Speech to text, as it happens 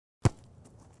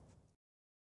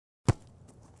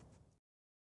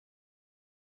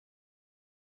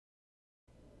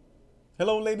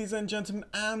Hello ladies and gentlemen,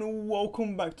 and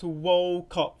welcome back to World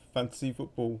Cup Fantasy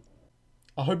Football.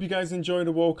 I hope you guys enjoy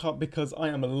the World Cup because I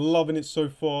am loving it so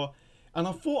far. And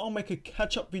I thought I'll make a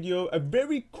catch-up video, a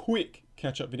very quick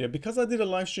catch-up video. Because I did a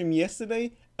live stream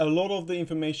yesterday, a lot of the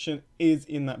information is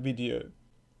in that video.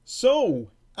 So,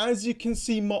 as you can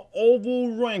see, my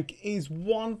overall rank is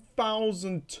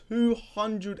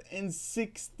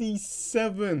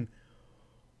 1,267.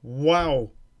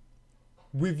 Wow.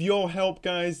 With your help,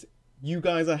 guys, you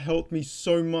guys have helped me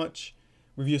so much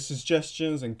with your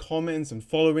suggestions and comments and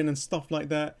following and stuff like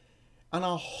that. And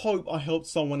I hope I helped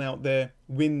someone out there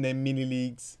win their mini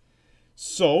leagues.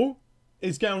 So,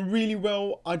 it's going really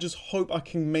well. I just hope I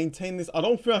can maintain this. I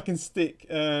don't feel I can stick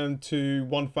to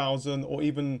 1,000 or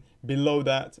even below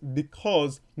that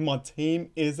because my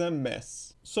team is a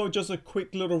mess. So, just a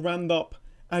quick little roundup.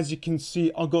 As you can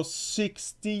see, I got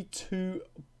 62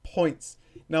 points.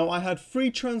 Now, I had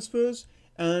 3 transfers,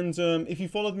 and if you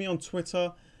followed me on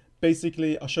Twitter,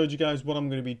 basically, I showed you guys what I'm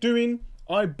going to be doing.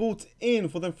 I bought in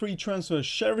for the 3 transfers,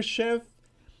 Cheryshev,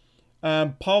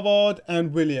 Pavard,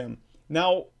 and William.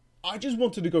 Now, I just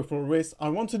wanted to go for a risk. I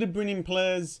wanted to bring in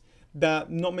players that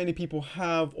not many people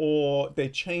have, or they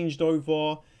changed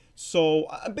over. So,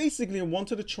 I basically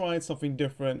wanted to try something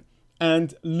different.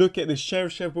 And look at this,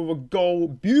 Cheryshev with a goal,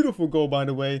 beautiful goal, by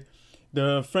the way.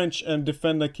 The French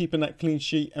defender keeping that clean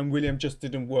sheet, and William just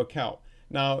didn't work out.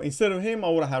 Now, instead of him, I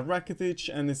would have had Rakitic,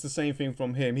 and it's the same thing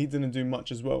from him. He didn't do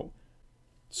much as well.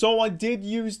 So I did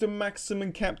use the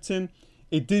maximum captain.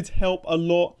 It did help a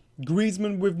lot.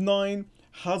 Griezmann with 9,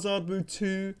 Hazard with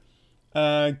 2,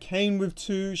 Kane with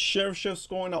 2, Cheryshev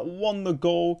scoring at 1 the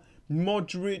goal.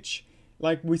 Modric,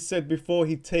 like we said before,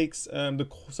 he takes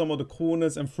some of the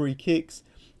corners and free kicks.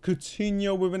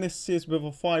 Coutinho with an assist with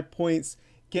a 5 points.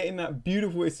 Getting that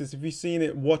beautiful assist. If you've seen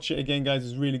it, watch it again, guys.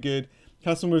 It's really good.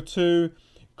 Casemiro with 2,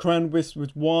 Cranwis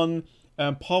with 1,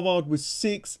 Pavard with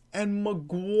 6, and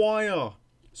Maguire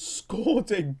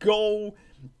scored a goal,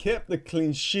 kept the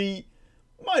clean sheet,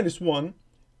 -1,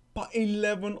 but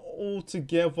 11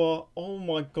 altogether. Oh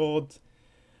my god.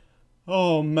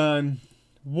 Oh man,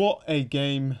 what a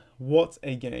game. What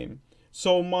a game.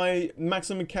 So my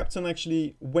maximum captain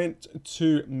actually went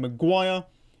to Maguire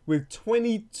with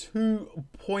 22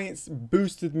 points,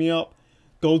 boosted me up.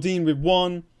 Goldin with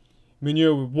 1,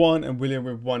 Meunier with 1, and William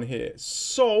with 1 here.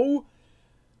 So,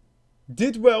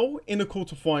 did well in the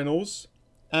quarterfinals,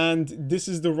 and this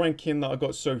is the ranking that I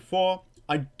got so far.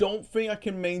 I don't think I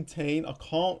can maintain. I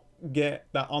can't get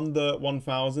that under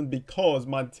 1,000 because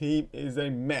my team is a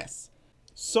mess.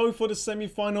 So for the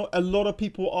semi-final, a lot of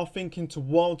people are thinking to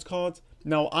wildcard.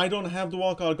 Now, I don't have the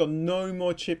wildcard. I've got no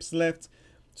more chips left.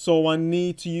 So I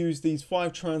need to use these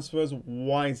 5 transfers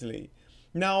wisely.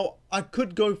 Now, I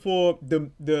could go for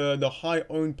the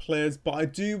high-owned players, but I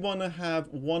do want to have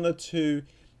 1 or 2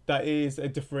 that is a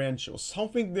differential.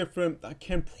 Something different that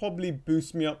can probably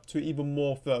boost me up to even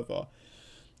more further.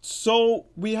 So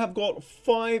we have got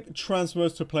 5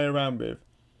 transfers to play around with.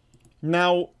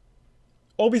 Now,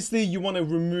 obviously, you want to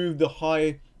remove the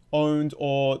high-owned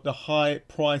or the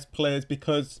high-priced players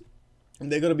because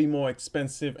they're going to be more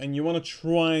expensive, and you want to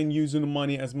try and use the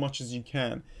money as much as you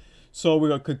can. So we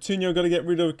got Coutinho, got to get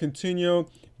rid of Coutinho.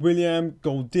 William,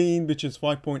 Goldin, which is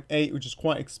 5.8, which is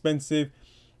quite expensive.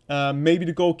 Maybe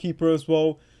the goalkeeper as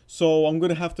well. So I'm going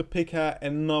to have to pick out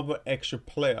another extra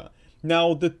player.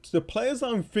 Now, the players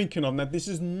I'm thinking of, now this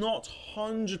is not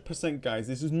 100%, guys.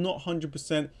 This is not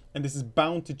 100%, and this is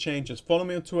bound to change. Just follow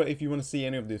me on Twitter if you want to see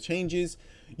any of the changes.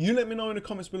 You let me know in the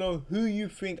comments below who you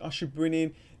think I should bring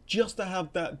in, just to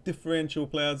have that differential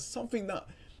player, something that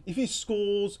if he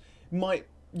scores might,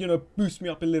 you know, boost me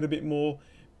up a little bit more,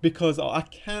 because I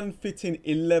can fit in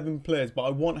 11 players, but I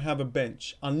won't have a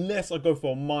bench unless I go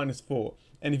for a -4.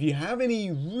 And if you have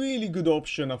any really good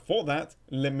option for that,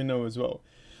 let me know as well.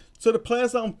 So the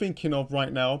players that I'm thinking of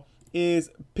right now is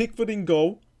Pickford in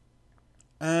goal.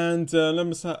 And let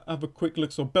me have a quick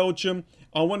look. So Belgium,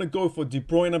 I want to go for De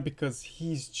Bruyne because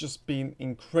he's just been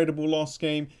incredible last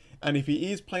game. And if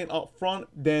he is playing up front,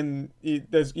 then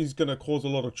he's going to cause a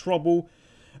lot of trouble.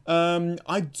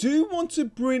 I do want to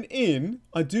bring in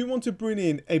a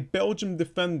Belgium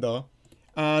defender.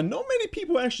 Not many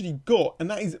people actually got, and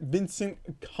that is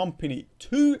Vincent Kompany.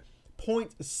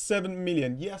 2.7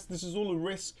 million. Yes, this is all a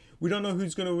risk. We don't know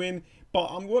who's going to win,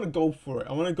 but I'm going to go for it.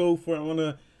 I want to go for it. I want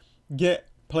to get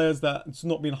players that's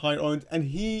not been high owned, and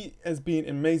he has been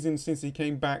amazing since he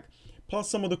came back. Plus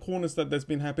some of the corners that's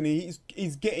been happening,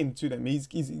 he's getting to them. He's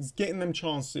getting them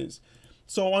chances.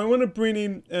 So I want to bring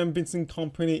in Vincent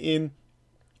Kompany in,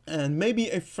 and maybe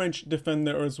a French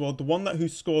defender as well, the one who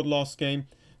scored last game.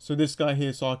 So this guy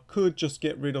here, so I could just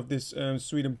get rid of this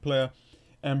Sweden player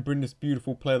and bring this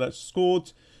beautiful player that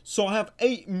scored. So I have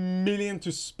 8 million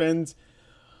to spend.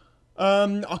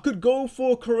 I could go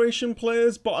for Croatian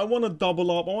players, but I want to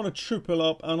double up, I want to triple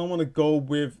up, and I want to go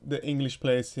with the English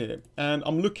players here. And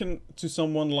I'm looking to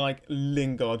someone like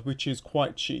Lingard, which is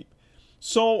quite cheap.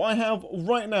 So I have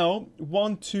right now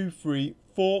 1, 2, 3,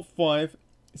 4, 5,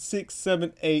 6,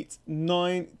 7, 8,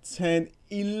 9, 10,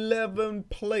 11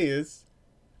 players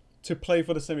to play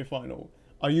for the semi-final.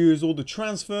 I use all the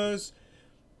transfers.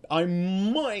 I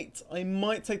might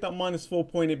take that -4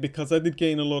 point because I did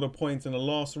gain a lot of points in the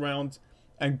last round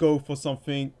and go for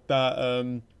something that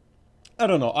I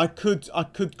don't know. I could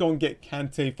go and get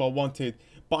Kante if I wanted,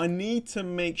 but I need to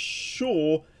make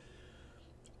sure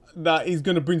that he's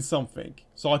going to bring something.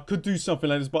 So I could do something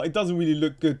like this, but it doesn't really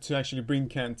look good to actually bring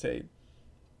Kante.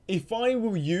 If I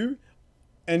were you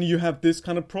and you have this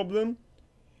kind of problem,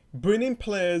 bring in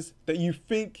players that you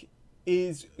think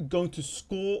is going to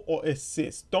score or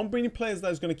assist. Don't bring in players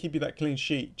that is going to keep you that clean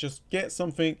sheet. Just get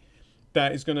something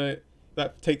that is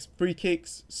that takes free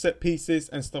kicks, set pieces,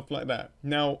 and stuff like that.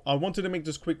 Now, I wanted to make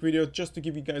this quick video just to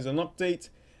give you guys an update,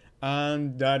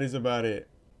 and that is about it.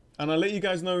 And I'll let you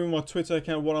guys know in my Twitter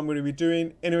account what I'm going to be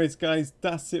doing. Anyways, guys,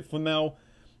 that's it for now.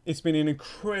 It's been an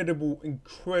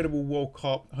incredible World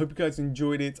Cup. I hope you guys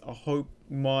enjoyed it. I hope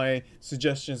my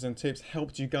suggestions and tips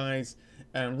helped you guys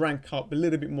and rank up a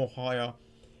little bit more higher.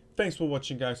 Thanks for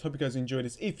watching, guys. Hope you guys enjoyed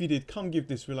this. If you did, come give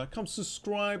this a like. Come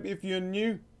subscribe if you're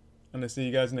new. And I'll see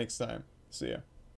you guys next time. See ya.